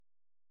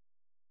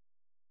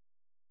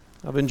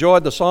I've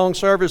enjoyed the song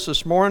service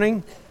this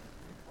morning.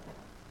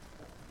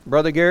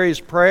 Brother Gary's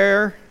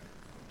prayer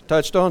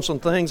touched on some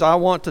things I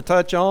want to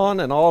touch on,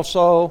 and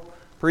also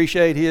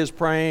appreciate his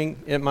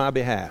praying in my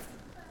behalf.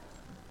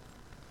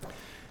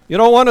 You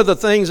know, one of the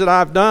things that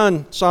I've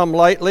done some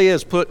lately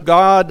is put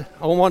God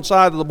on one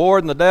side of the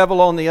board and the devil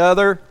on the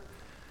other,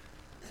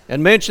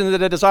 and mention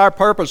that it is our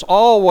purpose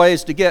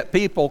always to get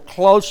people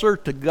closer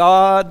to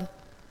God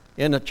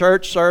in the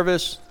church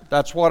service.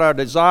 That's what our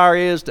desire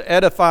is, to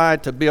edify,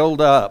 to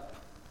build up.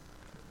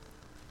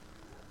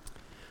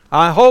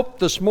 I hope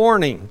this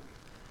morning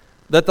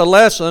that the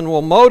lesson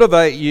will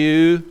motivate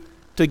you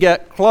to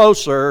get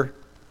closer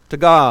to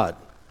God.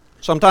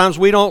 Sometimes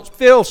we don't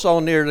feel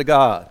so near to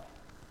God.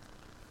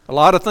 A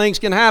lot of things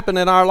can happen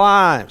in our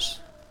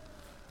lives,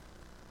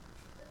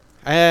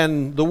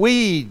 and the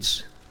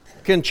weeds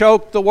can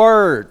choke the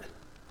word,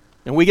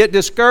 and we get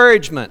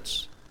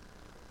discouragements.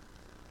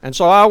 And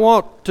so I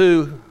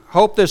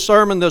hope this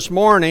sermon this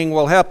morning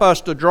will help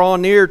us to draw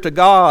near to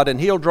God,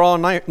 and He'll draw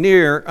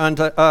near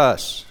unto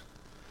us.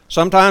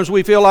 Sometimes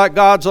we feel like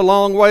God's a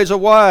long ways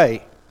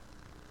away.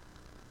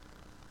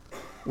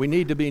 We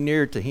need to be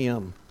near to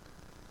Him.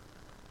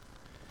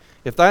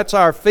 If that's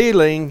our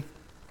feeling,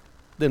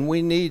 then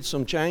we need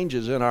some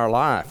changes in our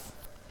life.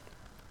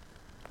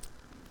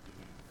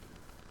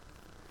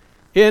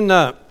 In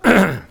the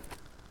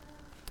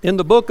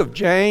book of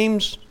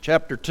James,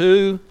 chapter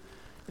 2,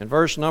 and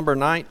verse number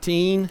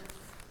 19,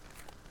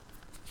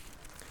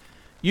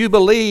 you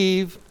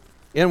believe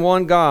in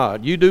one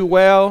God. You do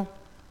well.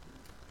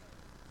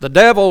 The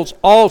devils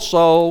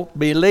also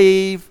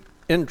believe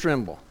and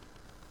tremble.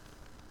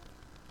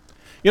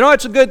 You know,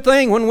 it's a good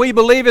thing when we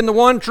believe in the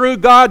one true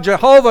God,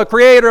 Jehovah,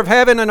 creator of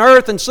heaven and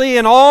earth and sea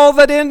and all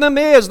that in them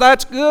is.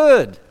 That's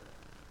good.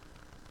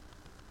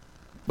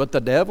 But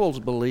the devils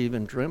believe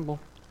and tremble.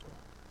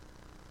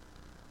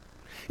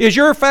 Is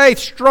your faith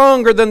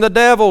stronger than the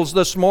devil's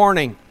this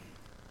morning?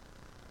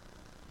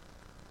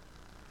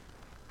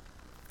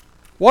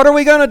 What are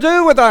we going to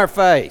do with our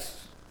faith?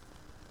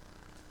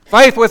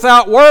 Faith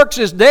without works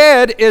is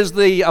dead, is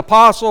the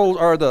apostle's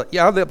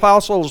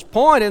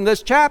point in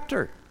this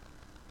chapter.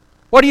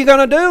 What are you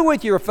going to do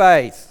with your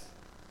faith?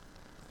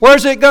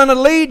 Where's it going to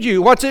lead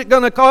you? What's it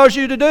going to cause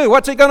you to do?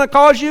 What's it going to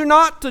cause you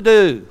not to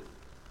do?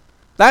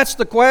 That's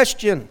the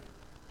question.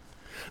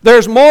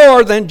 There's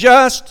more than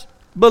just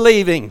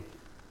believing.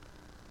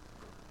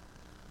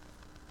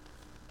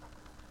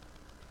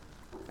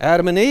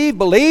 Adam and Eve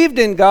believed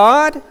in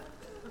God.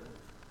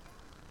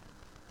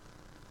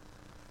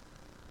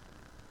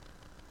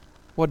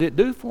 What did it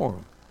do for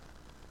them?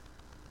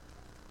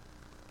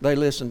 They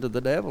listened to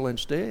the devil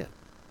instead.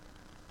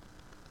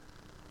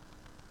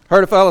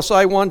 Heard a fellow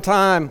say one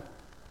time,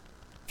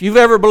 if you've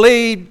ever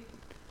believed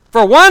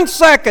for 1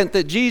 second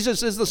that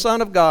Jesus is the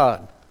Son of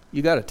God,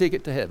 you got a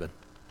ticket to heaven.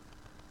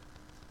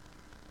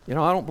 You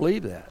know, I don't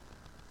believe that.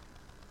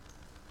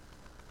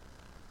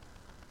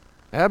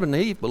 Adam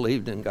and Eve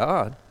believed in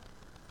God.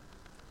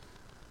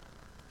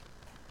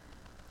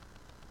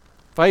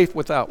 Faith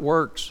without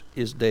works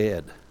is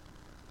dead.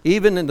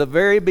 Even in the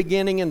very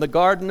beginning in the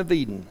Garden of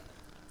Eden,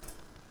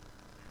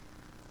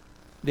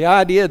 the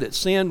idea that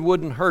sin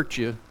wouldn't hurt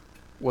you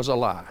was a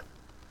lie.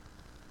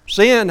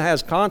 Sin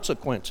has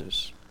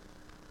consequences.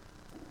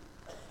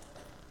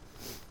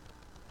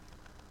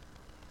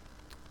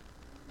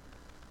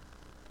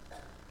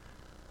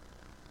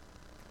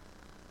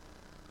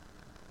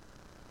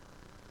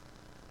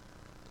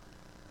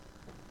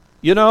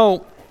 You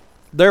know,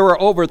 there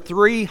were over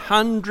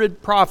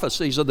 300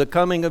 prophecies of the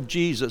coming of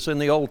Jesus in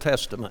the Old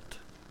Testament.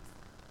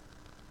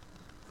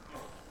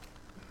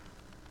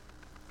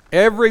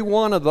 Every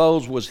one of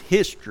those was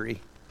history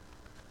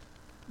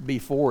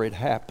before it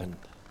happened.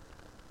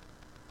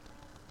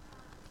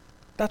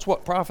 That's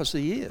what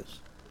prophecy is.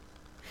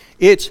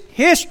 It's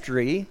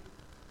history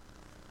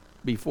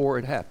before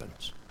it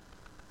happens.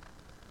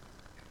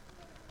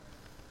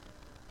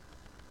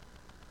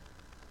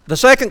 The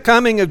second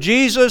coming of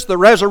Jesus, the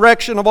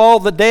resurrection of all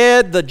the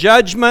dead, the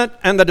judgment,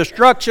 and the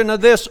destruction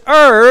of this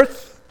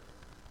earth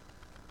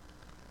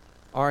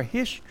are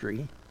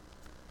history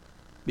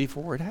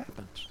before it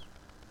happens.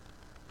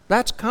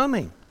 That's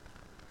coming.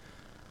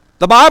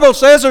 The Bible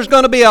says there's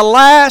going to be a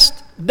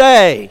last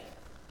day.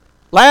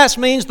 Last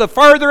means the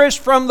furthest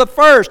from the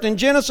first. In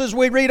Genesis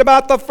we read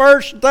about the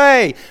first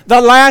day. The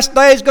last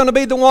day is going to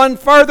be the one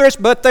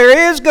furthest, but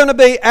there is going to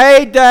be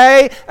a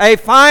day, a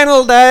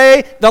final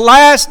day, the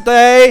last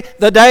day,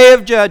 the day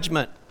of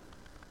judgment.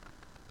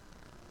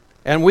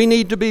 And we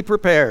need to be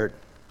prepared.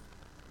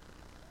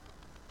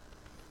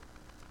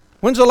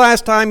 When's the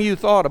last time you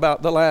thought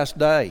about the last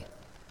day?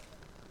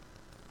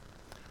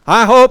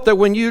 I hope that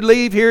when you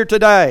leave here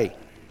today,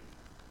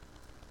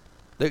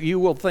 that you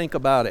will think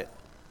about it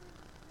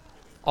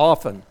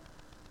often.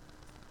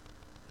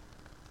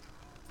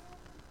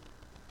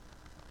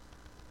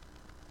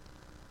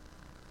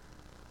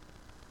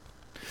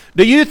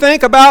 Do you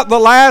think about the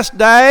last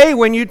day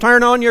when you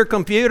turn on your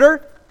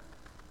computer?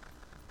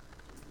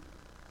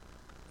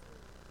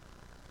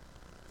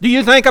 Do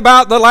you think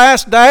about the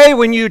last day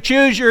when you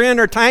choose your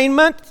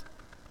entertainment?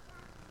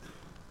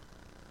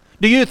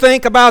 Do you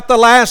think about the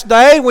last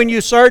day when you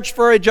search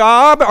for a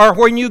job or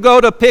when you go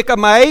to pick a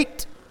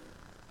mate?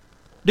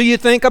 Do you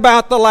think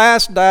about the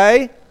last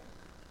day?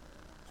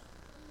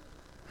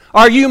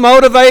 Are you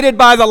motivated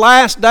by the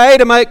last day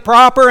to make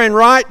proper and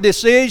right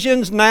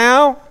decisions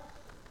now?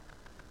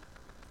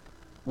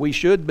 We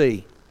should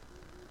be.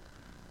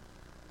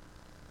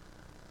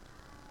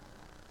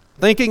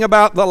 Thinking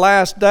about the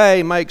last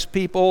day makes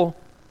people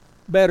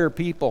better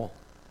people.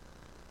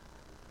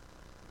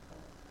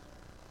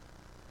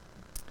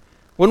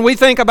 When we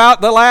think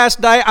about the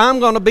last day, I'm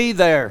going to be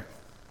there.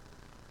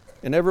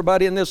 And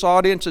everybody in this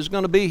audience is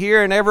going to be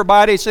here, and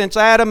everybody since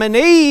Adam and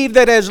Eve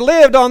that has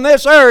lived on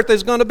this earth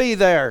is going to be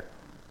there.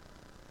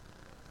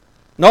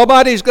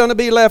 Nobody's going to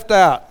be left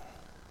out.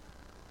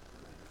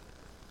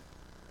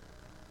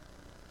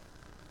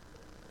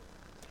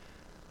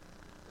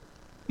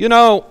 You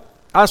know,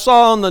 I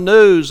saw on the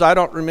news, I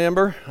don't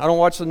remember, I don't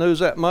watch the news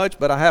that much,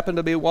 but I happened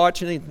to be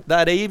watching it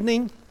that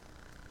evening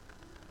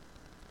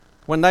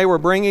when they were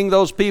bringing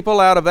those people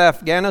out of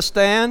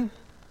Afghanistan.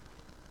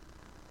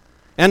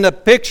 And the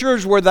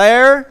pictures were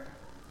there.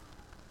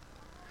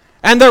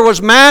 And there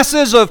was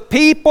masses of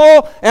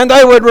people, and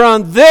they would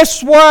run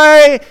this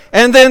way,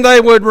 and then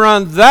they would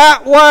run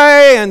that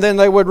way, and then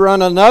they would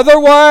run another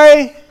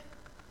way.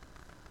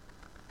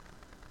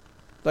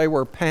 They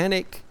were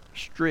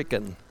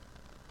panic-stricken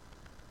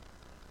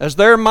as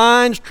their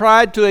minds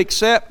tried to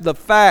accept the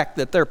fact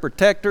that their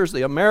protectors,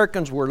 the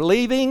Americans, were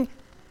leaving,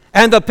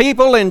 and the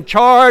people in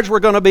charge were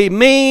going to be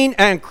mean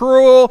and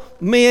cruel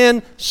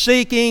men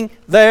seeking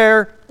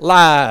their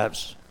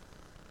lives.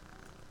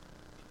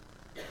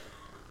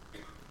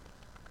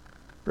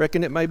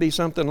 Reckon it may be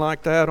something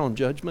like that on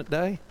Judgment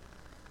Day.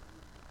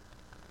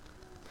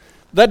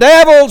 The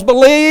devils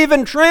believe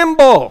and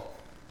tremble.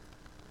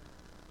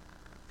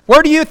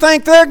 Where do you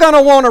think they're going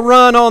to want to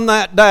run on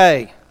that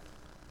day?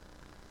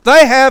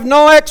 They have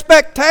no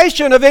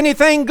expectation of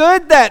anything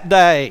good that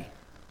day.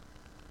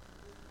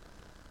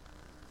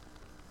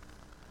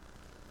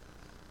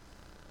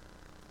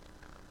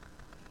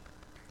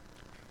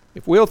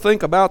 If we'll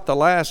think about the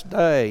last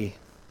day,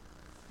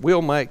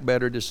 we'll make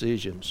better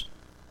decisions.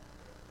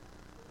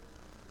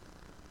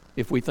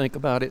 If we think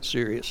about it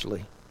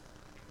seriously.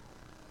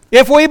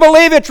 If we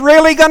believe it's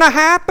really going to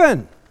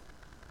happen.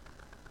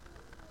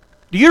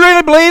 Do you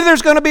really believe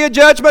there's going to be a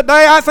judgment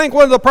day? I think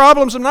one of the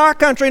problems in our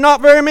country,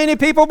 not very many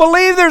people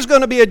believe there's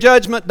going to be a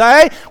judgment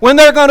day when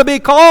they're going to be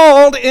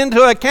called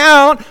into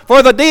account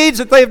for the deeds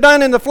that they've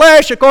done in the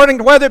flesh according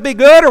to whether it be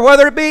good or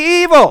whether it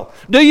be evil.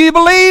 Do you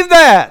believe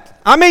that?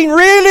 I mean,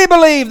 really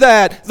believe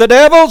that. The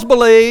devils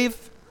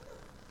believe.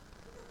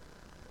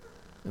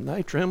 And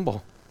they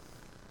tremble.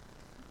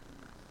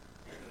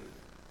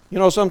 You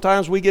know,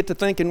 sometimes we get to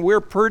thinking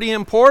we're pretty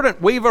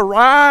important. We've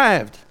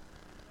arrived.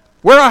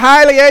 We're a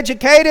highly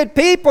educated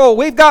people.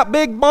 We've got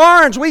big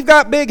barns. We've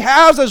got big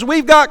houses.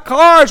 We've got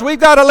cars. We've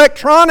got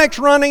electronics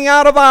running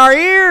out of our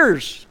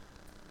ears.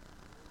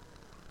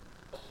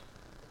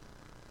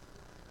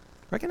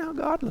 Reckon how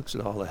God looks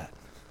at all that.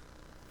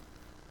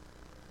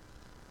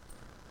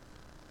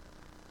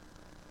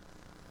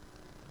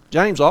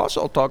 James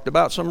also talked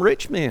about some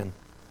rich men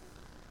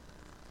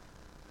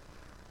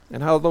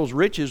and how those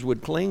riches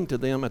would cling to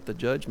them at the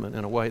judgment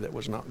in a way that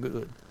was not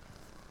good.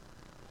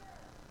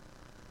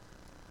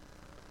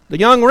 The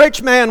young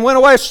rich man went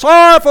away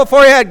sorrowful,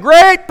 for he had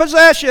great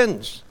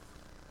possessions.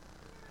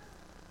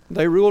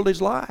 They ruled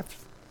his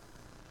life.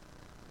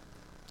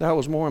 That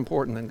was more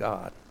important than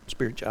God,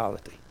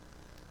 spirituality.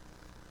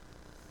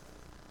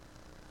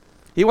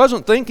 He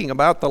wasn't thinking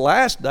about the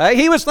last day.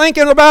 He was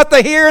thinking about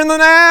the here and the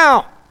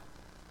now.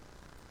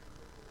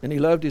 And he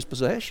loved his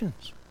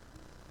possessions.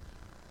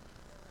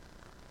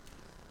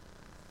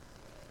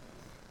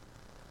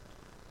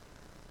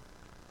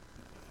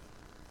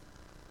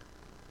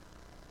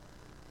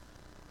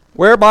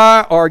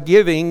 Whereby are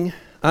giving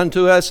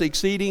unto us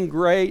exceeding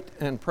great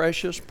and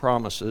precious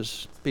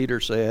promises,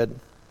 Peter said.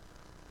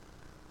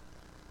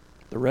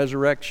 The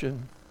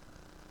resurrection,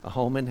 a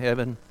home in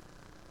heaven.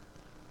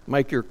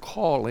 Make your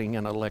calling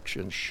and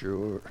election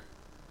sure.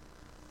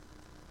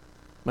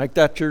 Make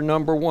that your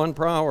number one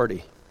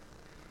priority.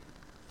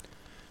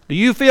 Do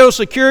you feel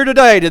secure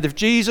today that if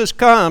Jesus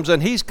comes,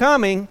 and He's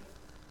coming,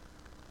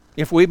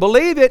 if we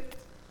believe it,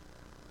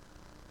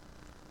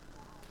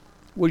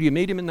 will you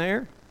meet Him in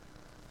there?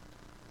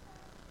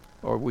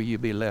 Or will you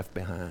be left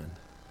behind?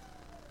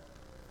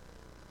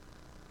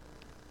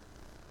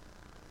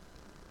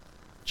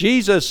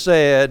 Jesus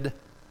said,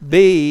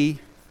 "Be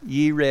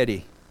ye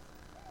ready."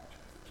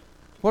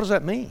 What does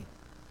that mean?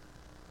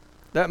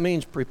 That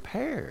means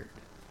prepared.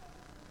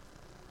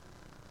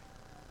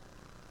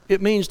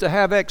 It means to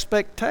have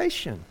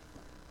expectation.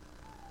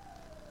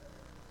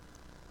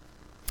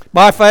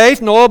 By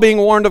faith, Noah, being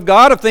warned of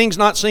God of things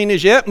not seen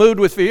as yet, moved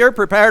with fear,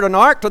 prepared an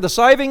ark to the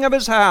saving of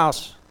his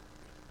house.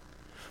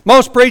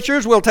 Most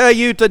preachers will tell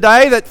you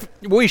today that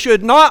we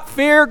should not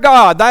fear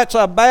God. That's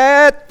a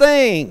bad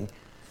thing.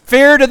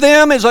 Fear to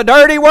them is a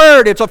dirty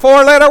word. It's a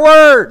 4-letter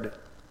word.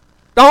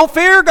 Don't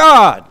fear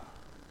God.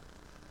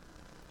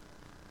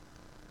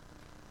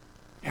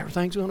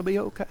 Everything's going to be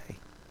okay.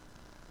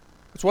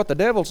 That's what the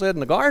devil said in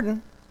the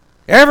garden.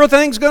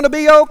 Everything's going to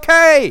be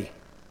okay.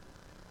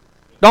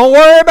 Don't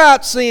worry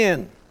about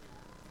sin.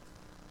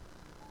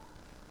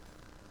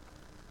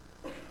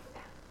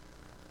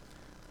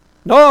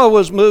 Noah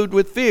was moved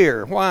with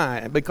fear.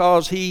 Why?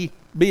 Because he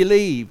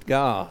believed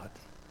God.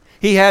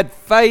 He had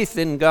faith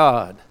in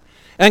God.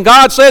 And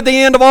God said, the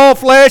end of all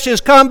flesh has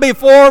come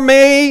before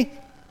me.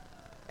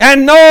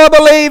 And Noah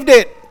believed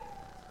it.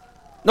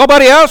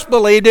 Nobody else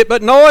believed it,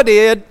 but Noah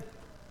did.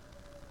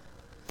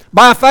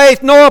 By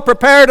faith, Noah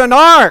prepared an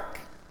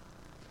ark.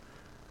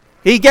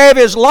 He gave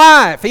his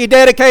life. He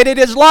dedicated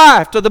his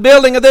life to the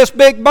building of this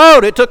big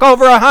boat. It took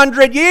over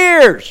 100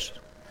 years.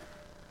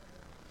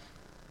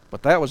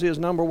 But that was his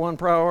number one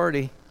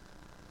priority.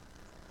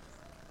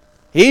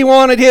 He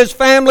wanted his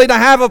family to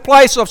have a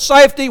place of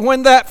safety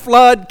when that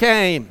flood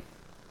came.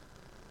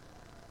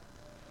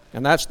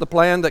 And that's the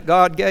plan that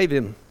God gave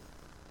him.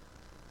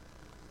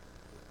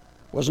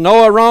 Was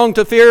Noah wrong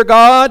to fear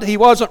God? He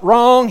wasn't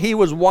wrong. He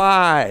was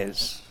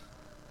wise.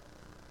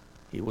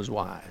 He was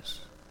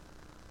wise.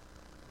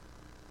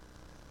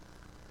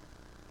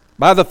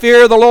 By the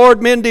fear of the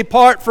Lord men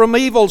depart from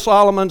evil,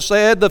 Solomon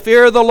said. The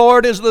fear of the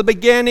Lord is the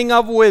beginning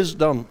of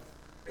wisdom.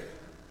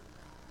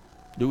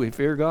 Do we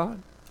fear God?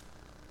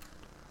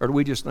 Or do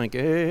we just think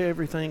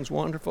everything's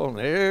wonderful and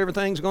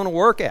everything's going to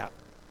work out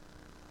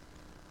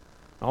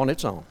on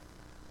its own?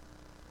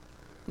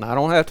 And I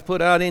don't have to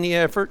put out any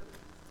effort.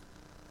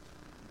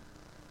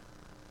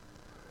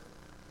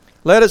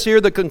 Let us hear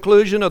the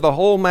conclusion of the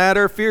whole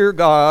matter. Fear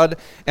God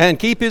and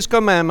keep His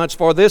commandments,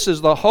 for this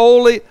is the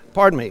whole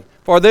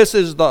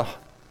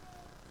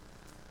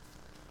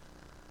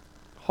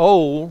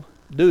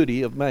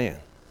duty of man.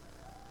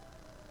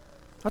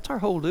 That's our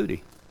whole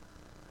duty,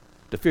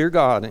 to fear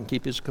God and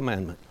keep His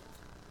commandment.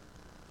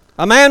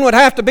 A man would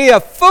have to be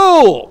a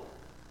fool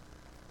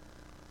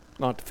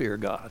not to fear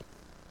God.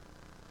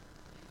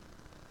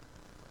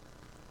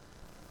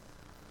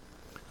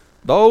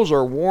 Those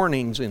are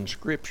warnings in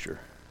Scripture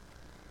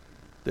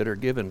that are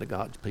given to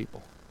God's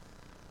people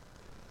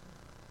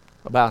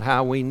about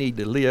how we need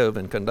to live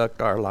and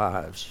conduct our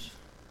lives.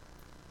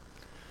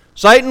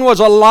 Satan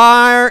was a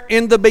liar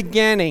in the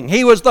beginning.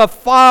 He was the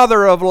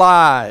father of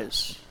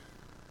lies.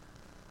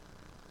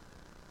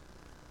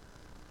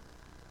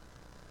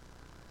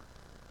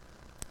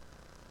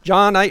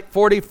 John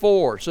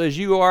 8:44 says,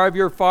 you are of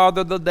your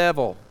father the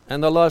devil,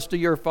 and the lust of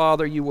your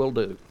father you will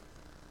do.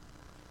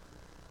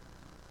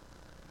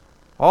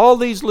 All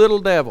these little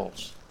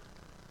devils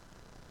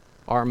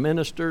are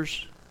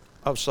ministers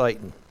of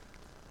Satan.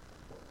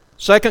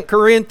 2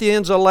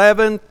 Corinthians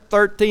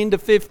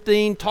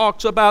 11:13-15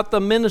 talks about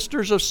the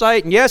ministers of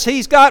Satan. Yes,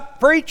 he's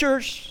got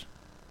preachers,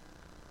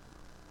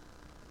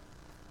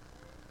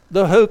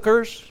 the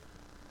hookers,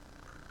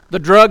 the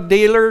drug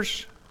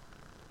dealers,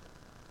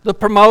 the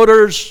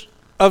promoters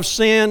of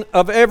sin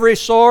of every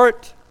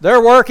sort.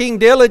 They're working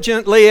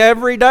diligently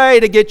every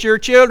day to get your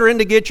children,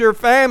 to get your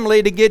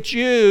family, to get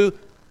you.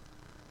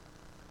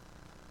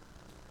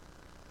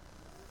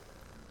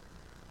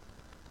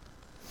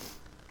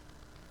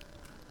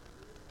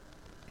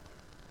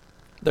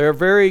 They're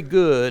very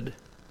good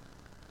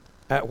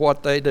at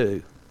what they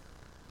do.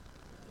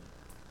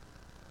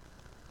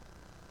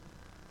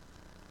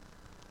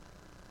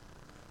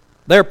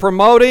 They're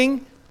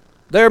promoting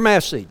their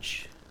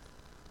message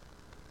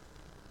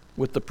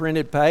with the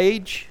printed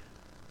page,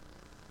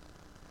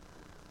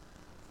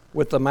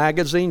 with the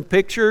magazine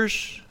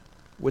pictures,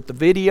 with the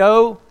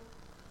video,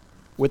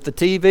 with the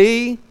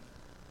TV,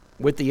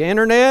 with the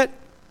internet,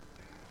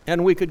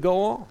 and we could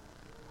go on.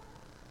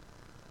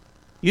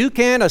 You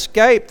can't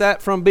escape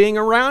that from being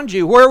around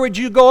you. Where would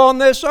you go on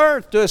this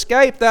earth to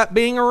escape that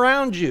being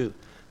around you?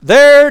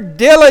 They're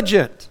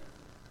diligent.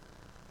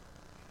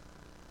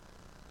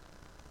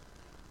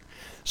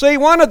 See,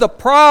 one of the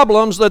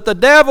problems that the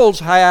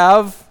devils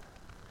have,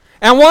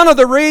 and one of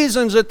the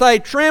reasons that they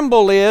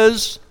tremble,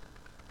 is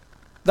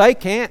they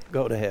can't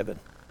go to heaven.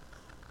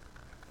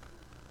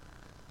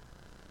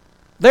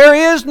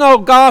 There is no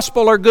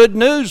gospel or good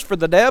news for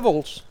the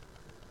devils.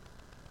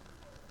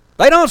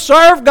 They don't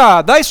serve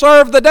God. They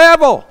serve the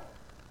devil.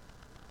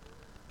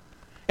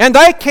 And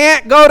they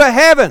can't go to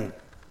heaven.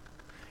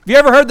 Have you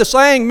ever heard the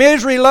saying,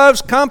 misery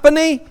loves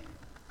company?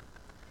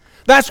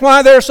 That's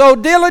why they're so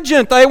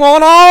diligent. They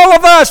want all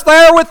of us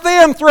there with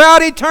them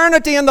throughout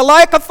eternity in the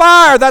lake of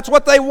fire. That's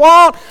what they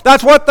want.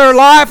 That's what their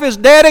life is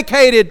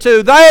dedicated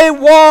to. They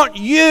want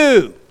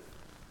you.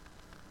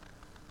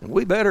 And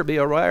we better be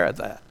aware of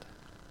that.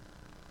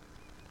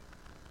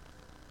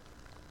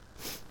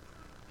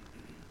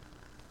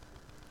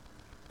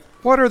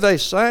 What are they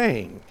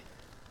saying?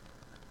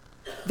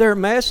 Their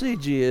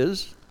message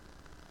is,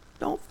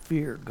 don't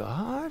fear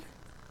God.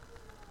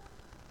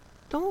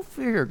 Don't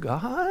fear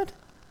God.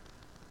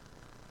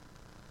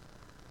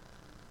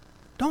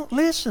 Don't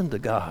listen to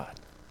God.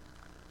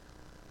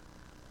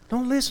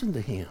 Don't listen to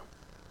Him.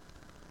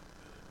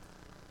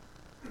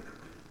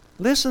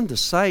 Listen to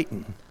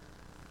Satan.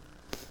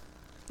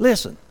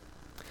 Listen.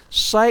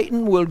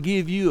 Satan will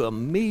give you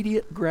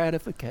immediate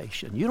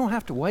gratification. You don't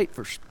have to wait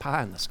for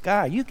pie in the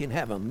sky. You can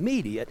have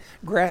immediate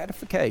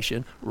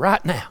gratification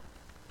right now.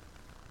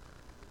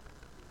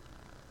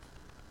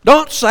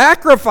 Don't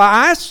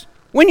sacrifice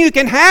when you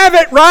can have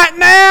it right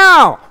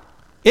now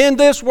in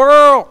this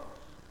world.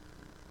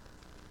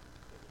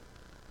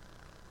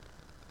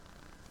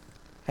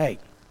 Hey,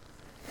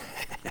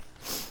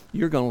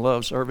 you're going to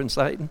love serving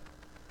Satan.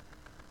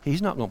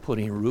 He's not going to put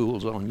any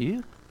rules on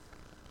you.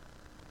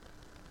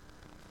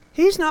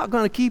 He's not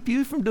going to keep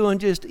you from doing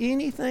just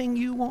anything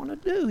you want to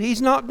do.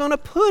 He's not going to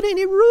put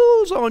any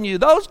rules on you.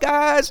 Those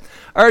guys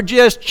are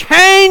just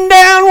chained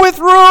down with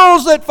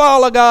rules that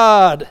follow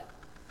God.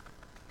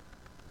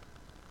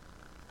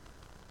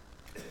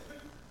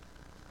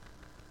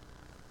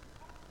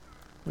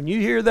 When you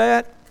hear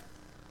that,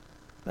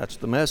 that's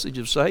the message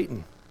of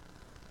Satan.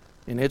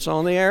 And it's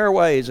on the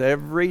airways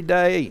every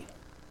day.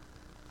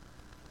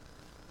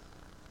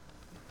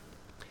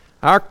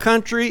 Our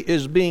country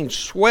is being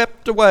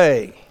swept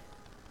away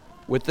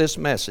with this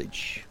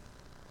message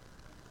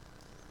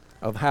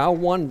of how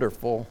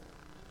wonderful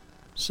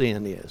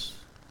sin is.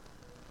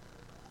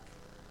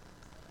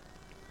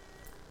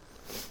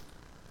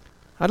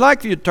 I'd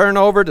like for you to turn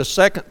over to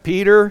 2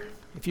 Peter,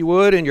 if you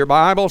would, in your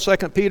Bible, 2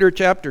 Peter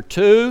chapter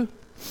 2,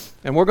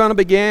 and we're going to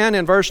begin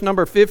in verse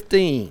number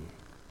 15.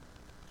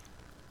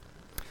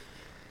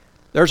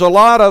 There's a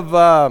lot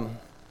of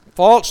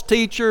false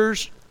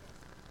teachers,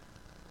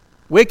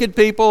 wicked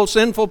people,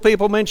 sinful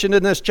people mentioned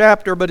in this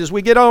chapter, but as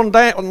we get on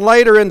down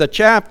later in the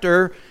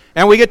chapter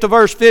and we get to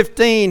verse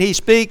 15,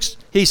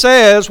 he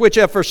says, which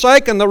have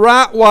forsaken the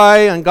right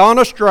way and gone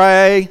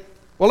astray.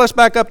 Well, let's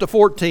back up to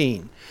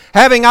 14.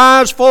 Having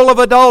eyes full of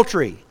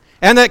adultery,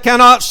 and that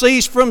cannot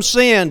cease from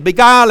sin,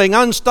 beguiling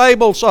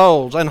unstable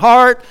souls, and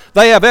heart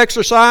they have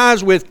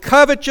exercised with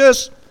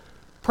covetous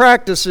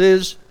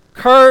practices,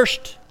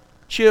 cursed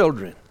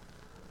children.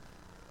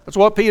 That's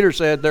what Peter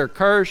said. They're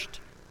cursed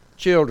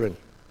children.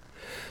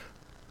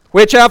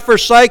 Which have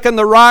forsaken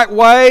the right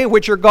way,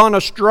 which are gone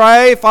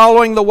astray,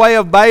 following the way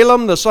of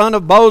Balaam, the son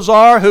of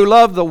Bozar, who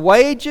loved the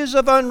wages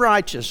of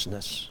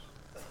unrighteousness,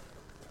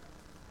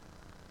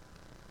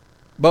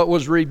 but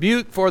was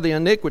rebuked for the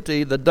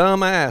iniquity. The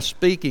dumb ass,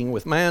 speaking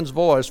with man's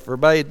voice,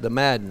 forbade the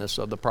madness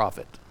of the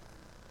prophet.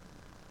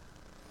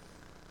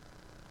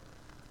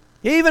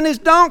 Even his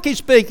donkey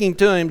speaking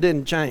to him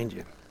didn't change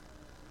him.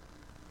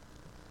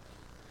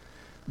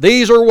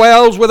 These are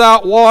wells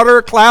without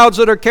water, clouds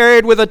that are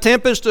carried with a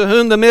tempest, to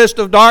whom the mist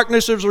of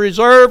darkness is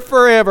reserved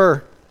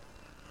forever.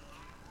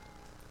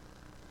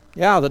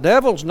 Yeah, the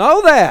devils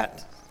know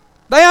that.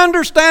 They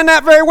understand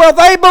that very well.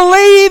 They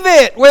believe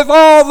it with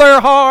all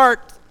their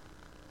heart.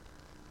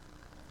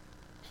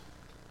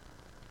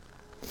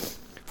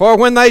 For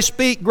when they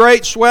speak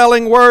great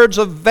swelling words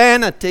of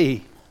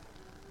vanity,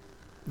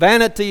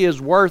 vanity is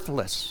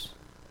worthless.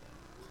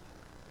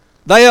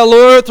 They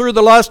allure through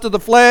the lust of the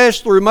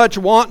flesh, through much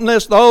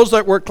wantonness, those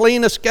that were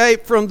clean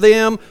escaped from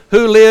them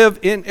who live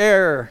in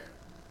error.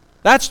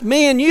 That's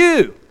me and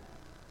you.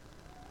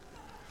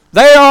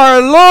 They are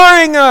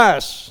alluring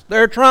us.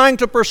 They're trying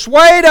to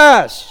persuade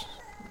us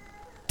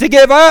to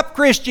give up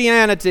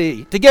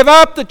Christianity, to give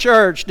up the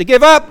church, to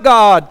give up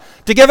God,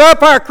 to give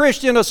up our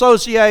Christian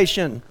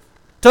association,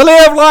 to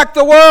live like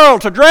the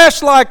world, to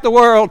dress like the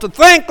world, to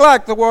think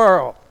like the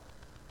world.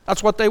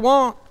 That's what they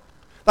want.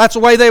 That's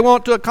the way they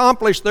want to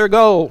accomplish their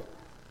goal.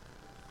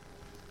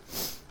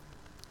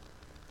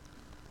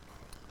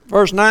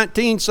 Verse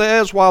 19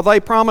 says, while they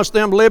promise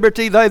them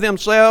liberty, they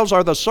themselves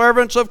are the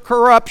servants of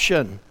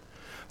corruption.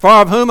 For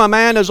of whom a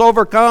man is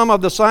overcome,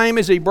 of the same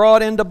is he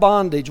brought into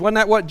bondage. Wasn't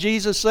that what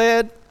Jesus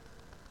said?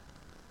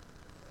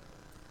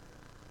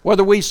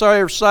 Whether we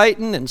serve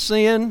Satan and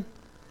sin,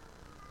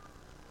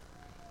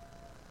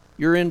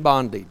 you're in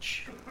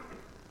bondage.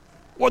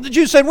 Well, the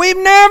Jews said, we've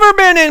never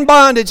been in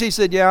bondage. He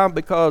said, yeah,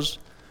 because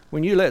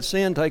when you let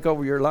sin take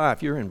over your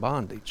life, you're in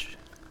bondage.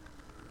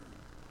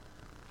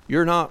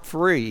 You're not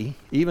free.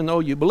 Even though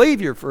you believe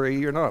you're free,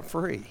 you're not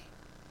free.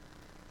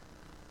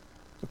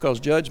 Because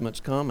judgment's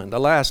coming. The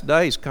last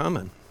day's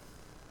coming.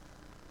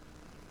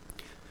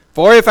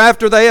 For if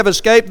after they have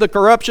escaped the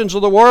corruptions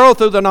of the world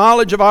through the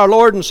knowledge of our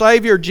Lord and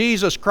Savior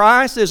Jesus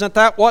Christ, isn't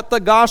that what the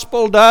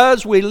gospel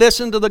does? We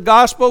listen to the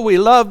gospel, we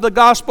love the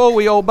gospel,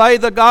 we obey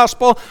the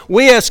gospel,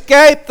 we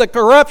escape the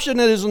corruption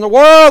that is in the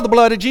world. The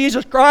blood of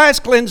Jesus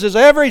Christ cleanses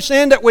every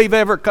sin that we've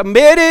ever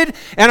committed,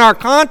 and our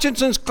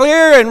conscience is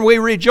clear, and we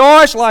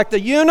rejoice like the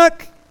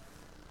eunuch.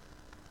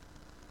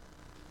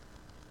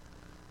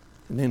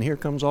 And then here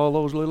comes all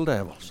those little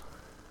devils.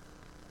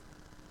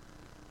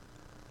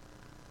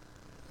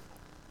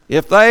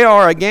 If they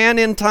are again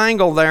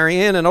entangled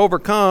therein and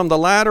overcome, the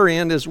latter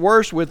end is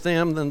worse with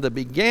them than the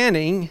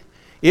beginning.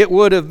 It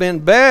would have been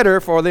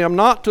better for them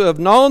not to have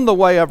known the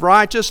way of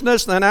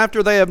righteousness than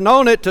after they have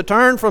known it to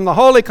turn from the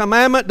holy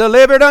commandment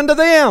delivered unto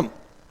them.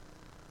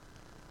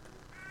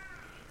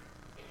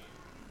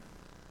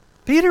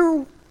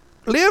 Peter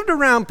lived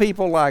around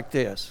people like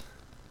this.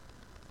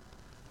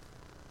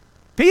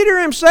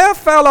 Peter himself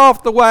fell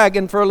off the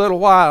wagon for a little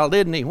while,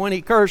 didn't he, when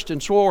he cursed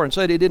and swore and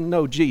said he didn't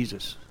know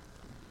Jesus.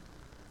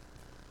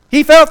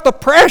 He felt the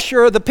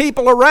pressure of the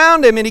people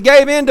around him and he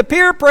gave in to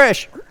peer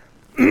pressure.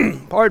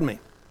 Pardon me.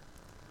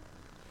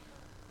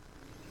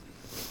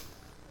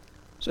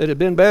 Said it'd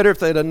been better if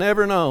they'd have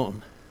never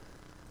known.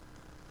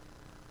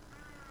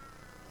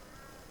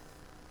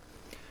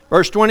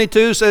 Verse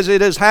 22 says,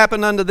 it has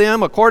happened unto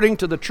them according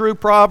to the true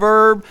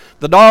proverb.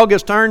 The dog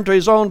is turned to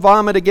his own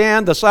vomit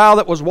again, the sow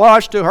that was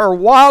washed to her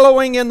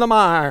wallowing in the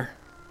mire.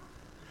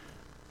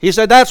 He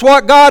said that's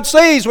what God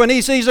sees when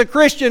He sees a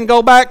Christian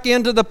go back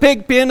into the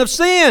pig pen of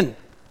sin.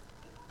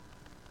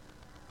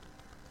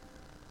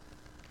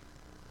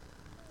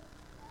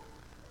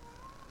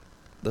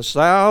 The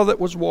sow that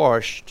was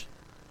washed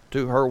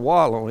to her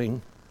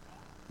wallowing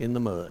in the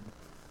mud.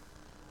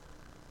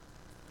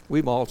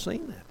 We've all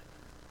seen that.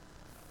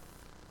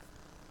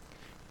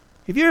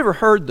 Have you ever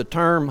heard the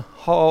term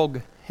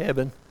hog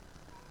heaven?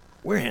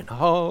 We're in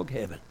hog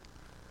heaven.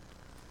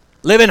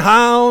 Living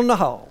high on the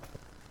hog.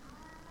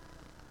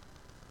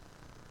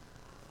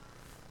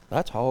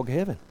 That's hog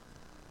heaven.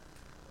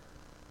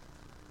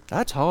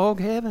 That's hog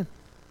heaven.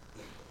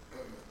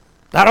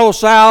 That old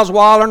sow's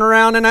wallowing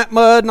around in that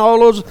mud and all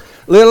those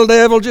little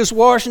devils just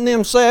washing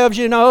themselves,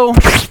 you know.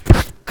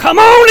 Come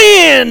on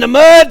in, the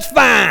mud's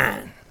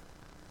fine.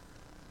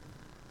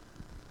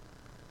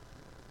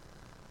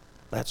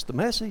 That's the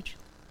message.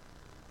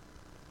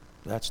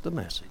 That's the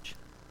message.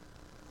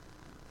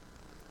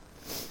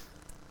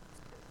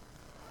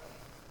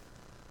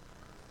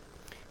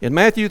 In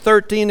Matthew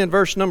 13 and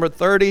verse number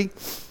 30,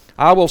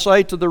 I will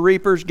say to the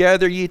reapers,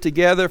 gather ye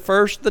together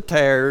first the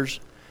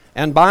tares,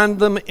 and bind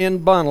them in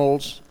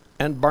bundles,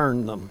 and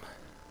burn them.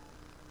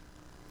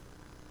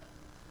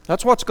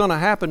 That's what's going to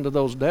happen to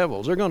those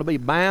devils. They're going to be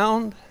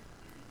bound,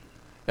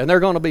 and they're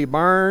going to be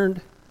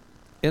burned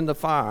in the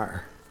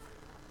fire.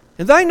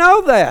 And they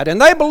know that,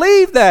 and they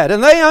believe that,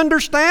 and they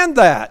understand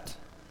that.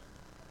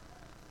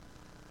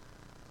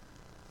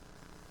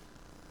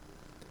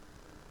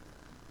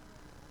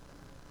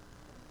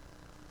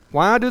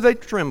 Why do they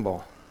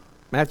tremble?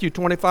 Matthew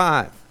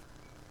 25.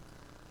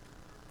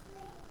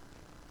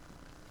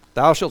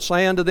 Thou shalt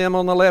say unto them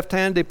on the left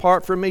hand,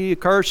 depart from me, ye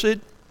cursed,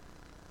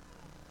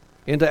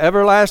 into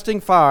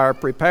everlasting fire,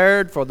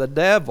 prepared for the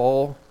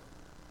devil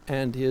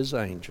and his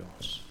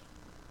angels.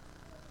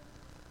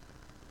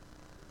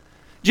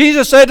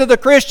 Jesus said to the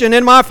Christian,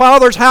 in my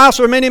Father's house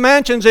are many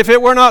mansions. If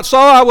it were not so,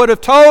 I would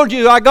have told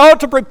you. I go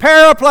to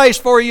prepare a place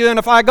for you, and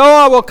if I go,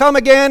 I will come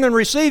again and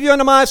receive you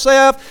unto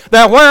myself,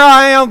 that where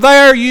I am,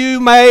 there you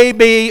may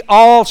be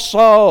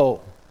also.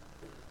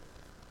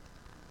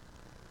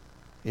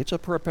 It's a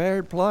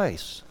prepared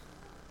place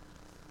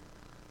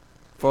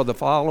for the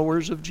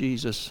followers of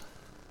Jesus.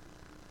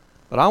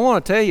 But I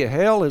want to tell you,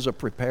 hell is a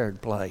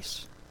prepared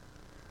place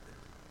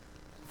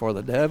for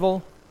the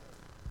devil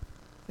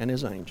and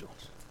his angels.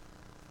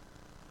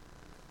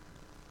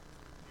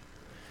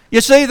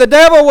 You see, the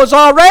devil was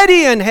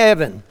already in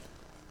heaven.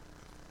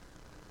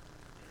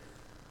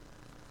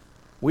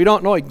 We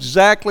don't know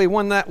exactly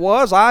when that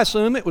was. I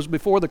assume it was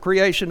before the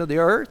creation of the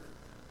earth.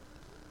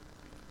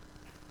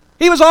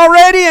 He was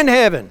already in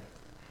heaven.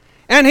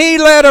 And he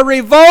led a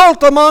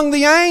revolt among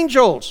the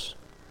angels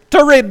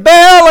to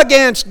rebel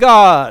against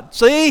God.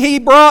 See, he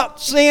brought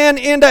sin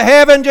into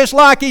heaven just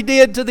like he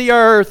did to the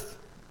earth.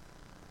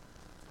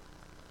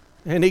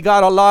 And he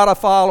got a lot of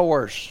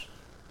followers.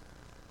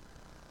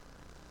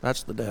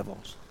 That's the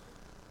devils.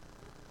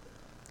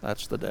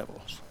 That's the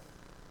devils.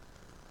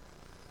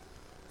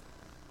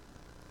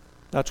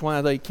 That's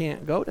why they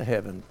can't go to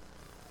heaven.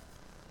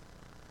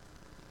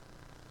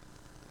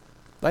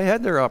 They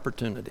had their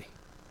opportunity.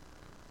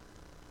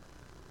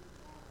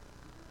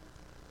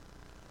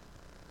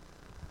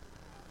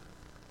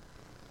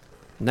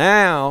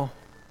 Now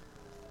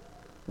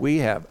we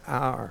have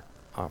our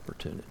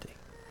opportunity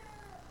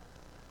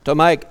to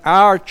make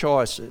our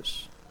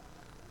choices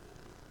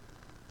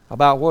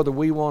about whether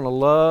we want to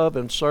love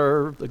and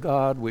serve the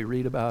God we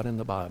read about in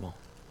the Bible.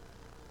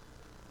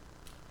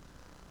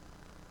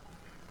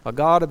 A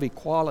God of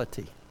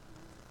equality.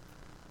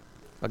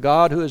 A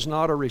God who is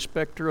not a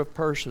respecter of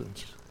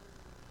persons.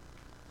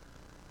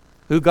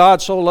 Who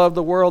God so loved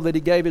the world that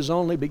He gave His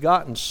only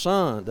begotten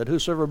Son, that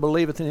whosoever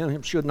believeth in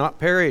Him should not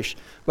perish,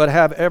 but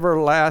have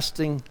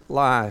everlasting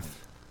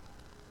life.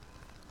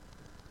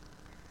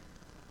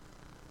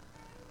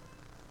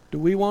 Do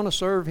we want to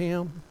serve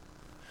Him?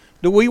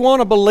 Do we want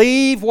to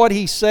believe what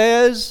He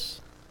says?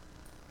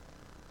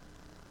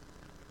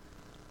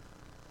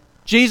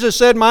 Jesus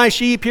said, my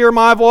sheep hear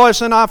my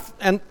voice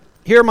and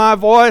hear my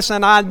voice,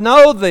 and I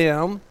know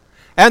them,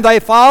 and they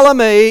follow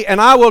me, and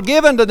I will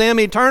give unto them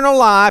eternal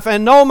life,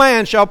 and no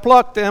man shall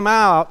pluck them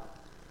out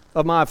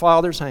of my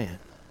Father's hand.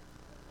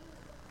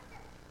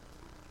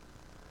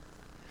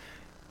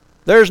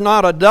 There's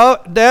not a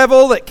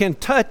devil that can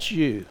touch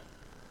you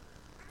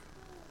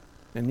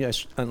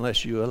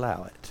unless you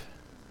allow it.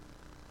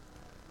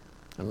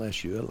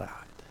 Unless you allow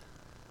it.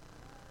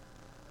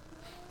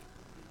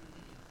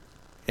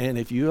 And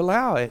if you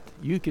allow it,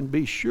 you can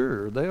be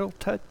sure they'll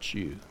touch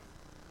you.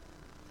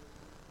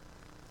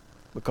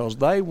 Because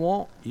they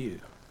want you.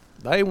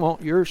 They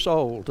want your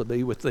soul to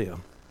be with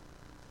them.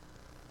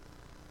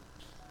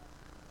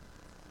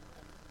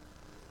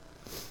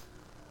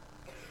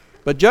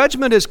 But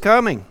judgment is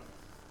coming.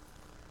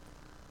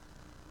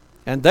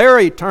 And their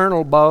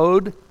eternal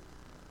abode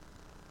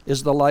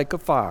is the lake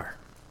of fire.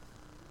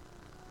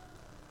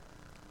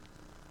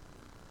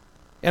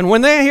 And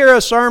when they hear a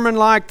sermon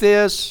like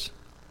this,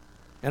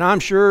 and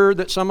I'm sure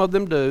that some of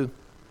them do,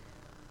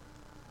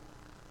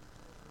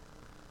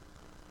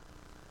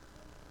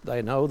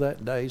 they know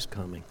that day's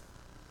coming.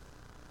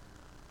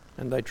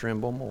 And they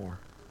tremble more.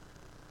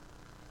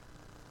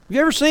 Have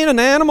you ever seen an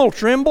animal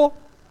tremble?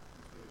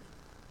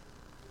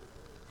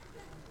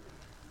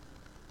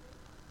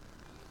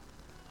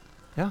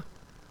 Yeah.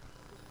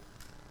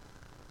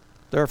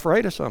 They're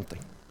afraid of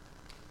something.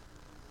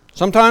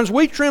 Sometimes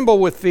we tremble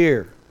with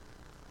fear.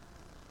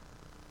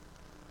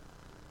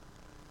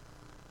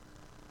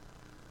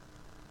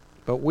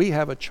 But we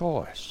have a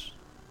choice.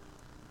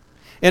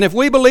 And if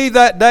we believe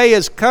that day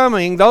is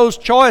coming, those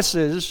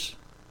choices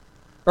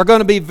are going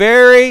to be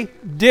very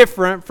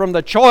different from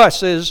the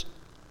choices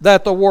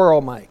that the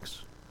world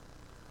makes.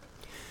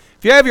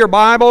 If you have your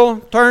Bible,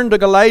 turn to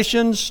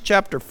Galatians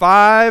chapter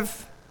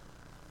 5.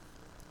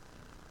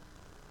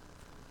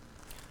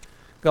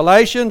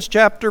 Galatians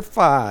chapter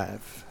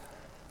 5.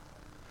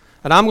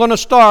 And I'm going to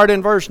start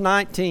in verse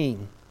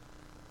 19.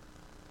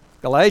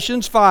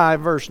 Galatians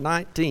 5, verse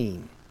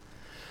 19.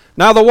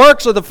 Now the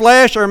works of the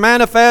flesh are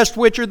manifest,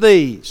 which are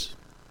these: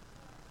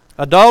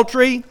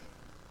 adultery,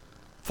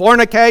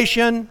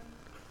 fornication,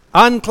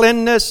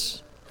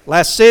 uncleanness,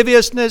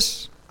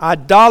 lasciviousness,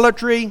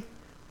 idolatry,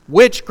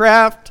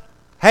 witchcraft,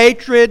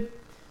 hatred,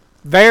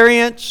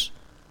 variance,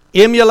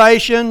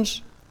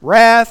 emulations,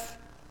 wrath,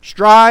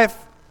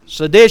 strife,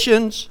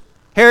 seditions,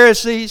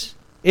 heresies,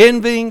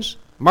 envyings,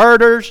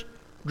 murders,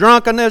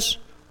 drunkenness,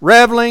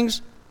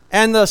 revelings,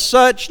 and the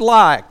such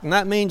like. And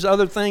that means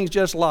other things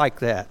just like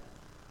that.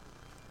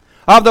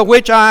 Of the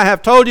which I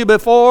have told you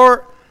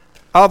before,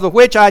 of the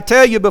which I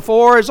tell you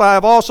before, as I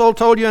have also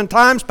told you in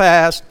times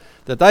past,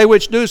 that they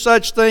which do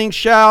such things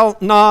shall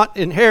not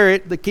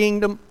inherit the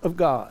kingdom of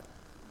God.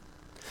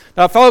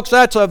 Now, folks,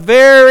 that's a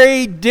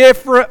very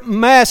different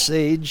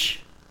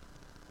message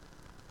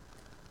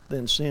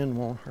than sin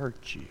won't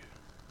hurt you.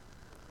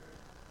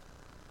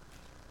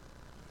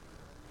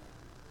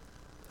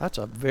 That's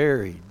a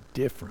very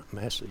different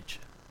message.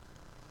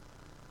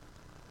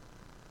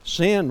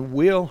 Sin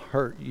will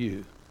hurt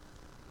you.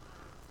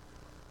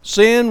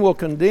 Sin will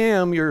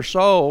condemn your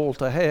soul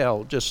to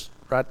hell, just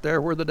right there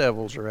where the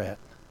devils are at.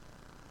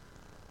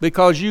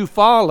 Because you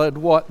followed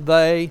what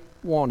they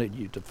wanted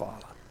you to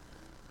follow.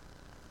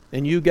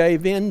 And you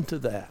gave in to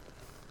that,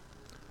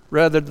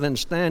 rather than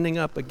standing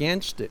up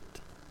against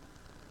it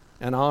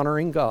and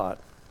honoring God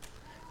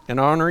and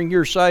honoring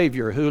your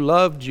Savior who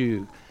loved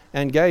you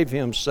and gave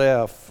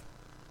Himself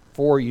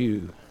for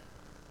you.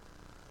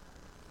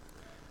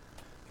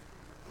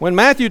 When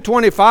Matthew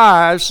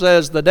 25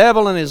 says the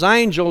devil and his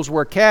angels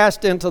were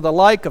cast into the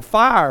lake of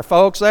fire,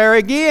 folks, there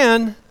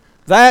again,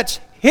 that's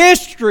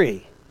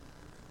history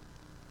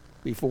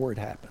before it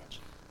happens.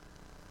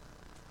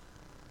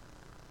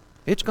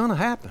 It's going to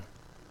happen.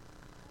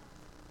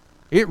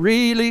 It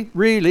really,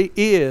 really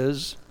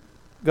is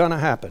going to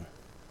happen.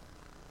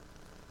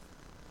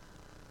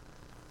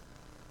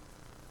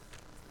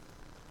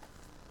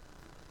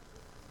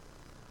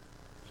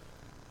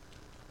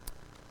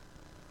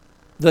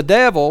 The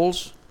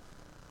devils,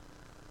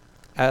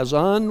 as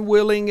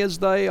unwilling as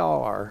they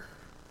are,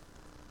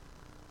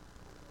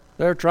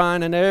 they're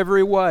trying in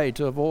every way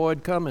to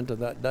avoid coming to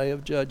that day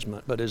of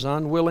judgment. But as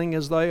unwilling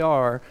as they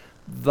are,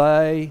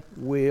 they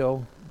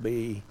will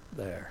be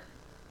there.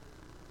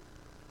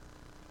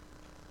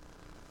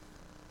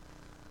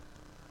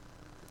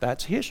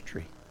 That's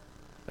history.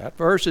 That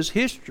verse is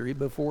history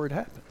before it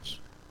happens.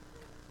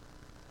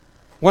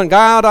 When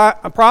God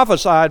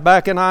prophesied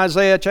back in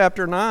Isaiah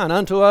chapter 9,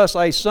 unto us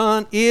a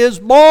son is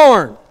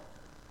born.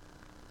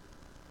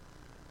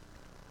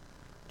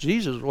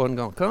 Jesus wasn't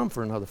going to come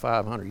for another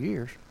 500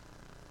 years.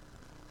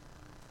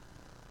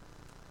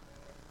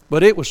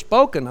 But it was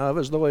spoken of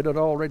as though it had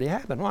already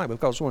happened. Why?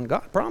 Because when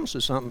God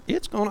promises something,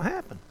 it's going to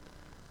happen.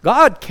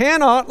 God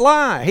cannot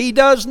lie. He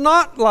does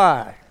not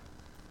lie.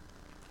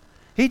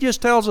 He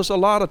just tells us a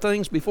lot of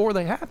things before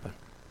they happen.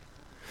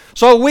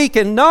 So we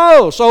can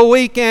know, so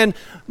we can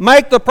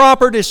make the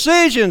proper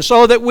decision,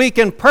 so that we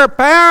can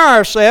prepare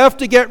ourselves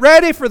to get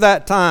ready for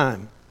that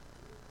time.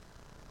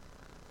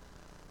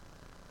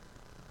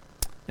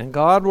 And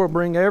God will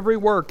bring every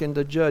work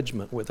into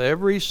judgment with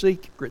every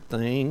secret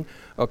thing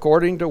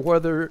according to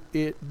whether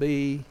it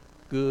be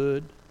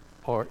good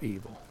or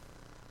evil.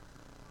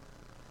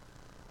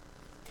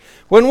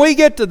 When we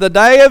get to the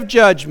day of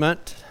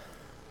judgment,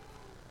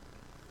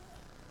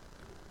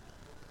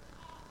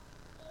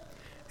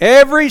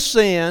 every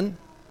sin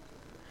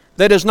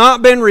that has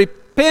not been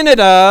repented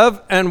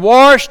of and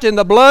washed in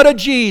the blood of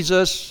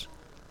Jesus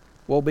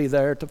will be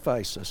there to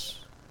face us.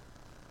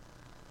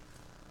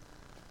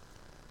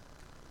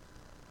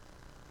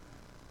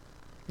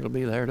 He'll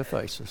be there to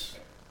face us.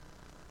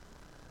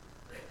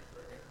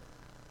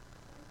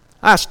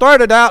 I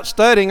started out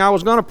studying. I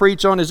was going to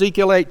preach on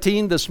Ezekiel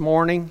 18 this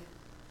morning,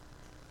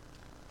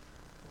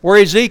 where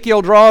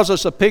Ezekiel draws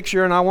us a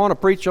picture, and I want to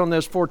preach on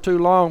this for too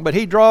long, but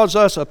he draws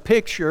us a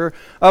picture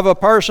of a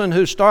person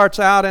who starts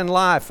out in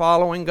life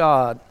following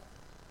God.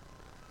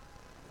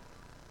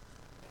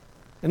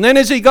 And then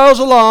as he goes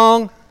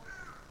along,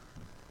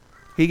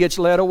 he gets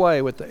led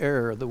away with the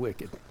error of the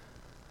wicked.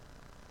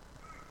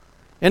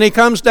 And he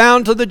comes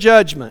down to the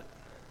judgment.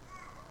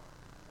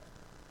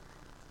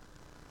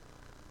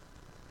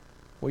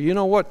 Well, you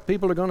know what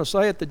people are going to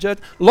say at the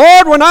judgment?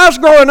 Lord, when I was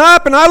growing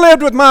up and I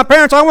lived with my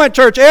parents, I went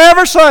to church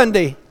every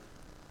Sunday.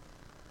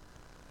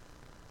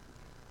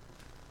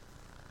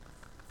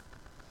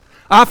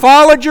 I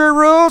followed your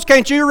rules.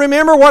 Can't you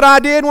remember what I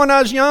did when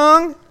I was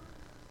young?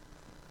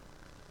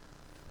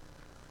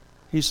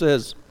 He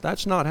says,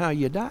 that's not how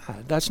you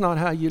died. That's not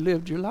how you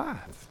lived your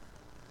life.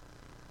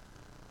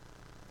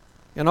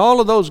 And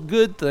all of those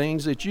good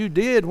things that you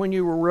did when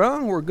you were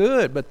young were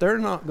good, but they're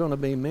not going to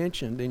be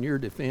mentioned in your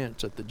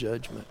defense at the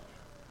judgment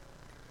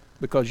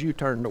because you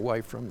turned away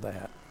from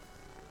that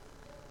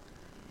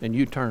and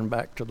you turned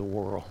back to the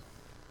world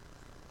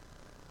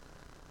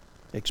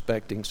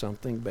expecting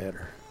something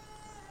better.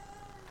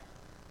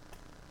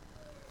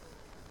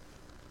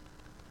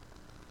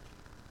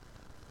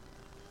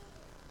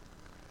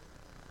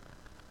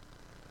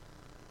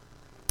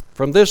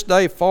 From this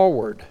day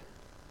forward,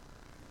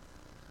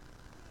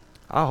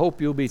 I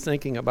hope you'll be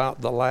thinking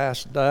about the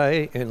last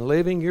day and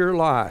living your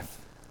life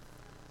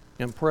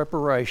in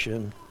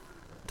preparation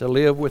to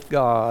live with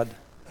God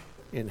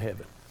in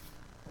heaven.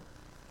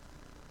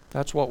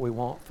 That's what we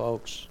want,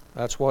 folks.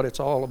 That's what it's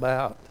all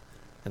about.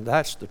 And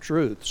that's the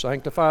truth.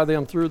 Sanctify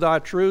them through thy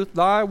truth.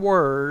 Thy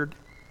word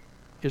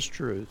is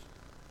truth.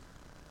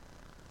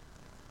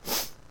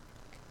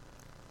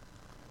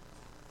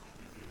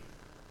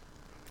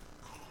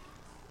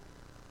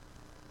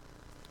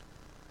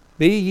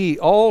 Be ye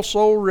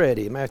also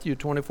ready, Matthew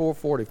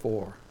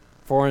 24:44.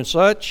 For in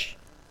such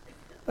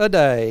a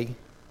day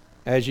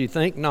as ye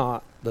think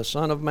not, the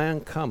Son of Man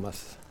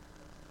cometh.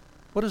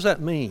 What does that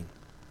mean?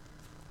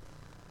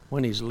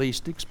 When he's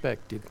least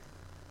expected.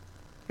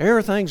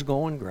 Everything's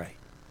going great.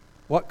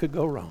 What could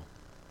go wrong?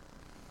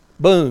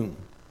 Boom.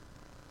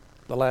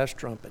 The last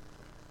trumpet.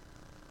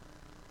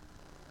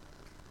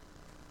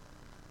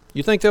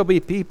 You think there'll be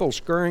people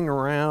scurrying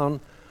around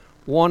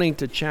wanting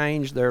to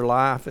change their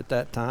life at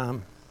that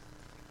time?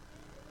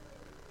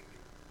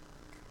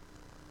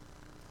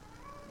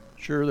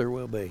 Sure there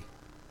will be.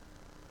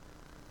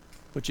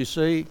 But you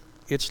see,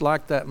 it's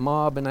like that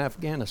mob in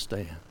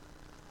Afghanistan.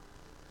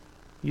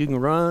 You can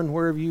run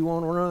wherever you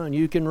want to run.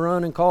 You can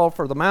run and call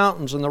for the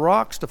mountains and the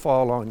rocks to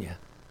fall on you.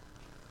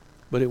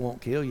 But it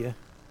won't kill you.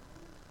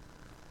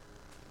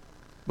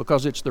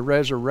 Because it's the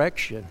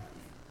resurrection.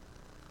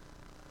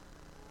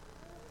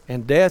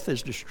 And death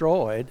is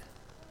destroyed.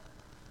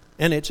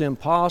 And it's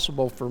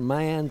impossible for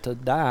man to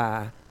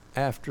die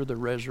after the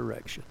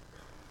resurrection.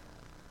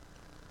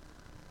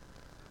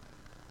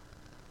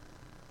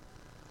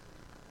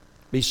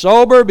 Be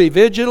sober, be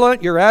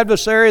vigilant. Your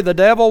adversary, the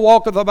devil,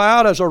 walketh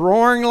about as a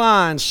roaring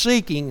lion,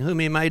 seeking whom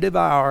he may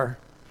devour.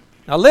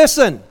 Now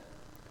listen.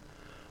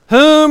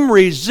 Whom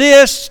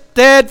resist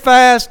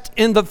steadfast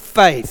in the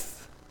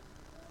faith.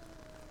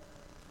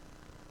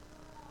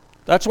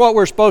 That's what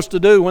we're supposed to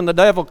do when the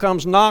devil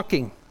comes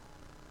knocking.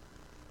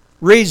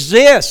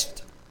 Resist.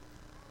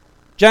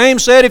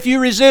 James said if you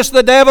resist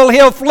the devil,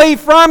 he'll flee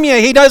from you.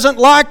 He doesn't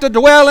like to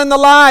dwell in the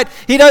light.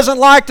 He doesn't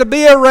like to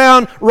be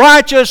around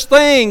righteous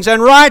things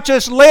and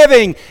righteous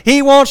living.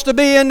 He wants to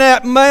be in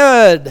that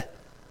mud.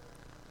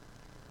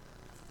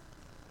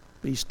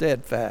 Be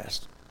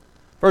steadfast.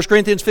 1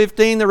 Corinthians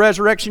 15, the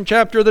resurrection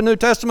chapter of the New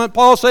Testament,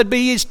 Paul said, be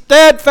ye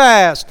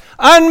steadfast,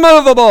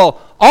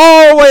 unmovable,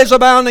 always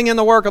abounding in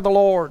the work of the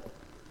Lord.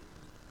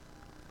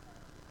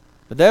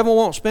 The devil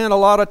won't spend a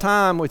lot of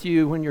time with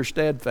you when you're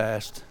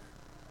steadfast.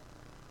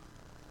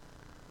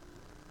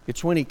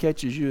 It's when he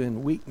catches you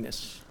in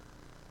weakness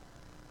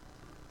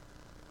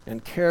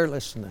and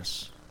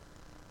carelessness.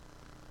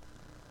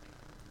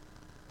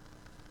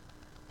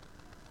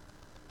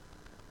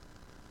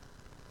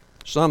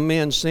 Some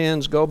men's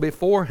sins go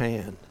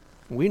beforehand.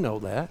 We know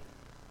that.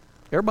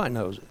 Everybody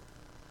knows it.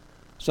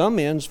 Some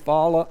men's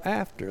follow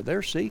after.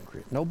 They're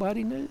secret.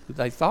 Nobody knew.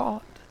 They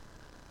thought.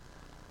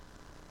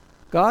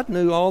 God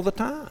knew all the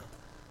time.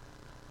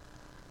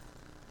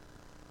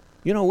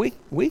 You know,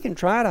 we can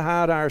try to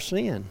hide our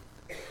sin.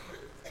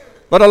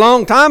 But a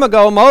long time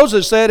ago,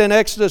 Moses said in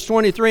Exodus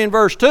 23 and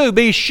verse 2,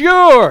 be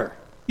sure.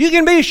 You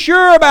can be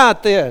sure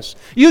about this.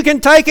 You can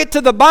take it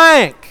to the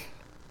bank.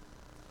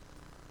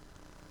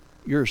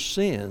 Your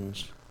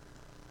sins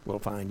will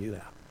find you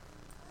out.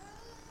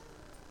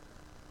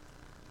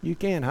 You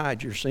can't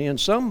hide your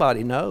sins.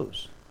 Somebody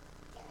knows.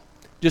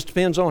 Just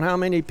depends on how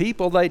many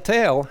people they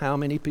tell, how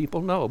many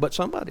people know. But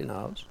somebody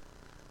knows.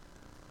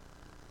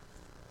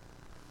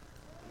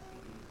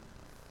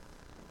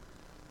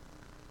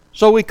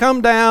 So we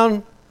come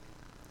down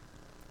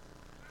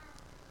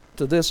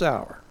to this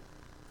hour.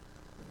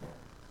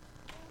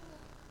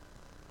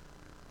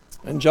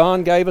 And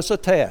John gave us a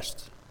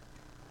test.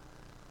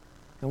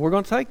 And we're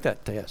going to take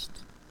that test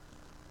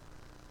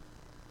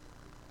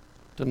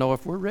to know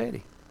if we're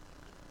ready.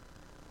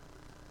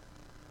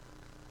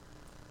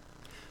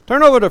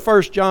 Turn over to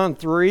 1 John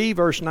 3,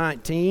 verse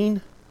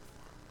 19.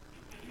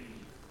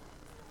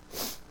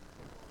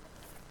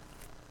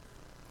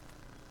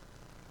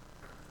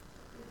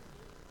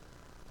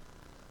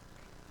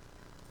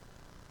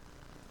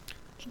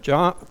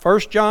 John, 1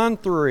 John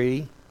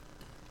 3,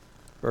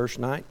 verse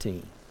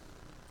 19.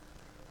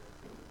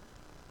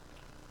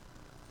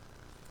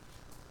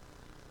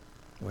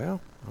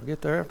 Well, I'll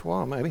get there after a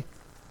while, maybe.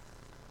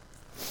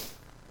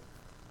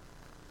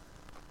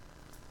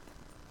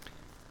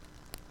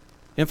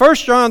 In 1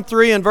 John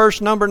 3 and verse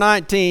number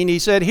 19, he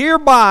said,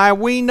 "Hereby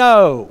we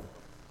know."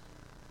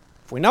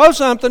 If we know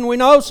something, we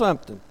know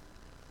something.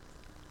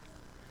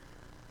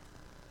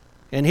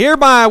 "And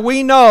hereby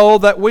we know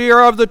that we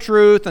are of the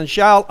truth and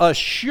shall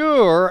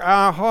assure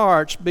our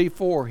hearts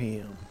before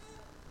Him."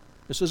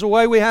 This is the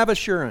way we have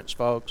assurance,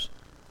 folks.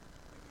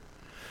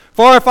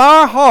 "For if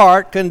our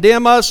heart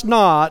condemn us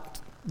not,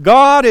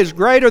 God is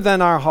greater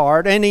than our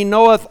heart, and He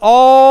knoweth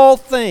all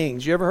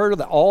things." You ever heard of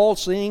the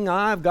all-seeing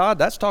eye of God?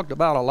 That's talked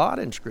about a lot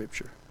in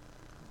Scripture.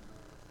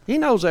 He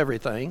knows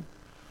everything.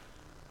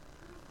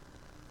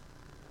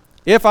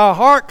 If our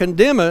heart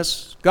condemn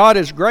us, God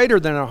is greater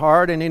than our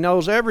heart, and He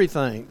knows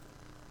everything.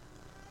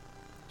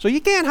 So you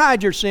can't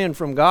hide your sin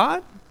from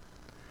God.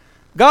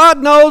 God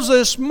knows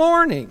this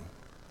morning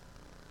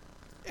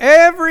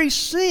every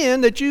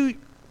sin that you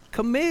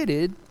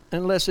committed,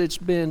 unless it's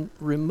been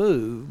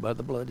removed by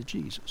the blood of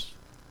Jesus.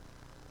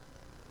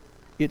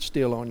 It's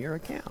still on your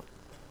account.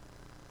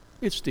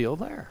 It's still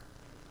there.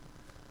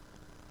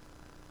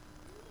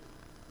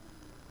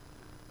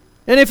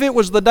 And if it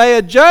was the day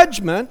of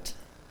judgment,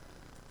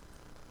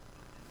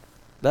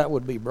 that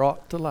would be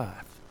brought to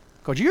life.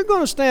 Because you're going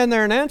to stand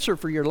there and answer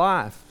for your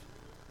life.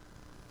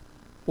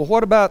 Well,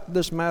 what about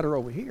this matter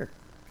over here?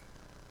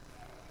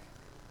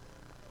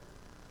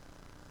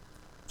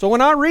 So when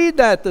I read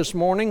that this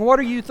morning, what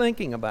are you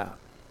thinking about?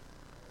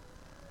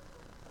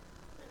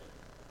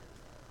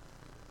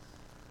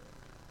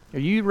 Are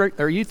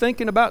you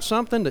thinking about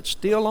something that's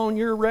still on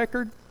your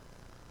record?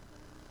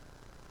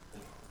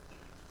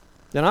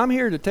 Then I'm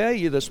here to tell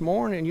you this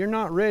morning, you're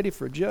not ready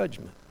for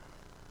judgment.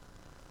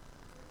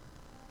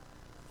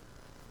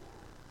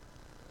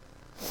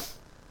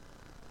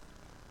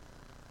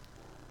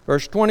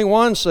 Verse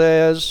 21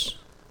 says,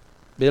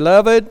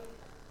 "Beloved,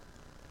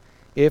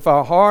 if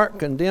our heart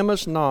condemn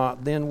us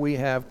not, then we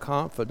have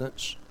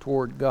confidence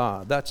toward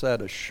God." That's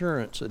that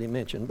assurance that he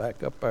mentioned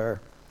back up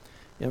there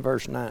in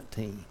verse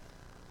 19.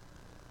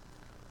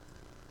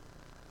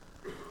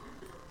 As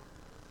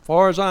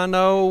far as I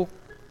know,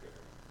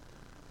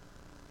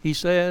 he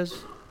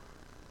says,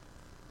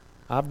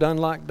 I've done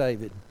like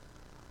David.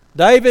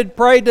 David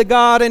prayed to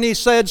God and he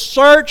said,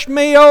 "Search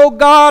me, O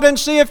God, and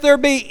see if there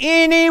be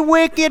any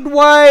wicked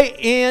way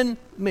in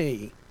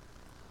me."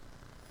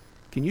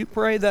 Can you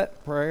pray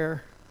that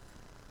prayer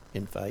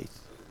in faith?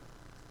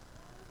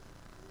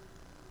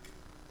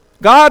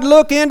 God,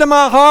 look into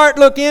my heart,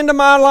 look into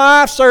my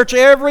life, search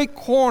every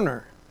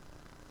corner,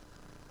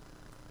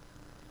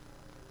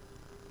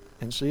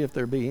 and see if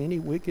there be any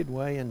wicked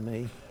way in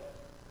me.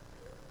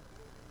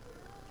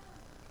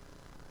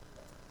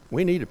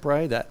 We need to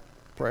pray that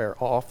prayer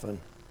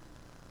often.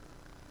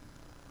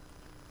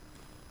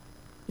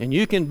 And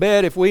you can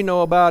bet if we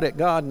know about it,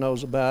 God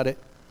knows about it.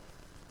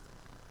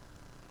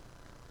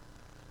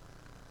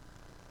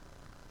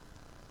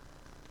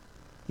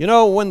 You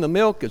know, when the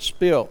milk is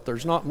spilt,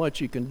 there's not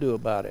much you can do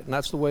about it. And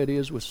that's the way it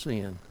is with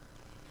sin.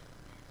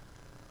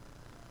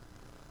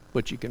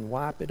 But you can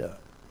wipe it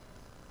up.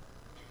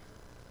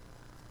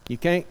 You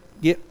can't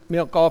get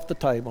milk off the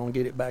table and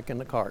get it back in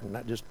the carton.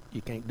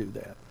 You can't do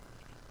that.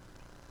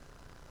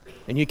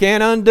 And you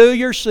can't undo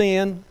your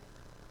sin,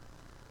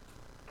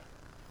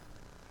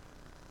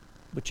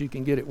 but you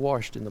can get it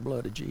washed in the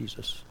blood of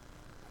Jesus.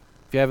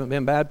 If you haven't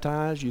been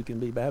baptized, you can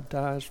be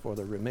baptized for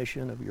the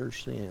remission of your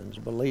sins,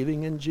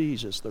 believing in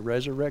Jesus, the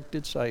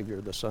resurrected Savior,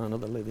 the Son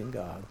of the living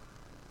God.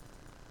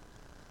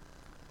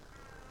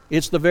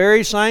 It's the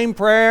very same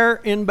prayer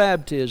in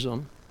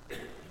baptism.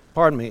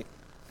 Pardon me,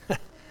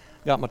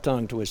 got my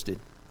tongue twisted.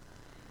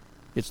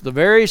 It's the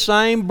very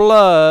same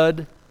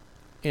blood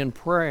in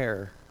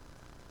prayer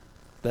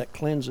that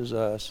cleanses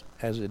us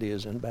as it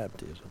is in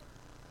baptism.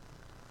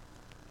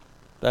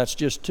 That's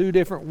just two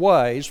different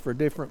ways for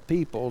different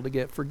people to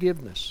get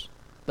forgiveness.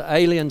 The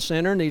alien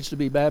sinner needs to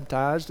be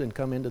baptized and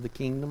come into the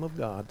kingdom of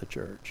God, the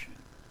church,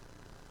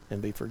 and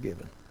be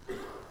forgiven.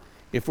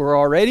 If we're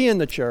already in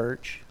the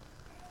church,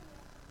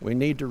 we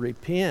need to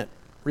repent.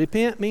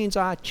 Repent means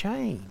I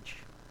change.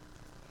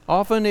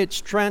 Often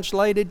it's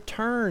translated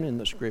turn in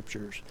the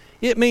Scriptures.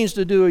 It means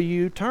to do a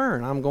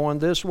U-turn. I'm going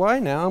this way,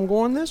 now I'm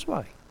going this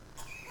way.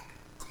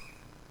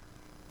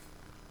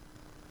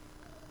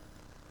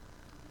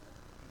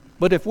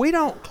 But if we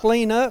don't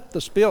clean up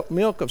the spilt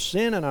milk of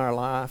sin in our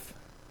life,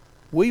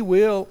 We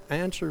will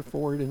answer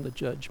for it in the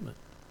judgment.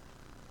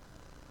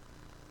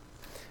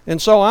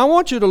 And so I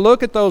want you to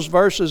look at those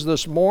verses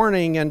this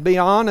morning and be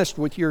honest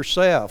with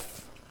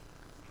yourself.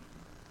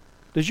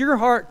 Does your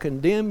heart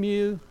condemn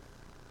you?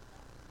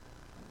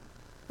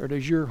 Or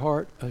does your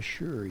heart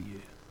assure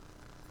you?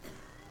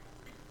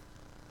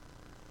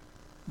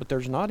 But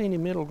there's not any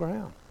middle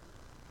ground.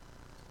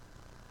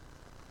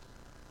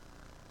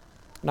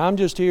 And I'm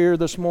just here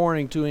this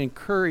morning to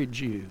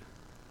encourage you.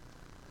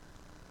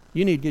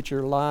 You need to get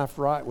your life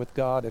right with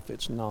God if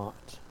it's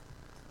not.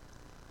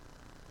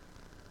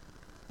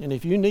 And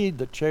if you need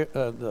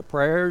the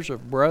prayers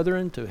of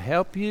brethren to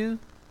help you,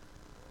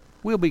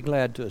 we'll be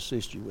glad to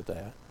assist you with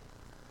that.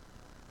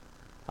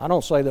 I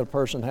don't say that a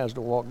person has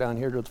to walk down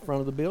here to the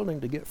front of the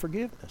building to get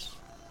forgiveness.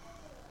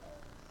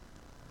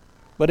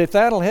 But if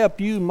that'll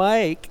help you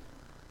make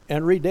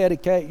and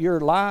rededicate your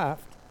life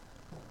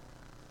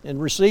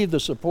and receive the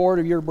support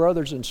of your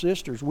brothers and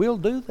sisters, we'll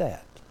do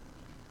that.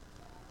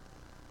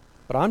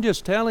 But I'm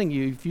just telling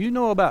you, if you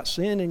know about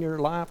sin in your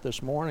life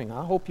this morning,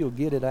 I hope you'll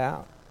get it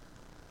out.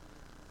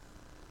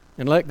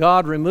 And let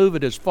God remove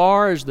it as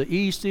far as the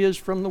east is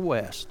from the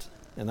west.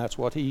 And that's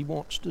what He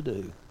wants to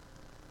do.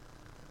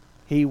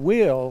 He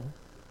will,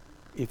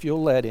 if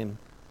you'll let Him,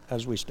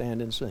 as we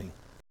stand and sing.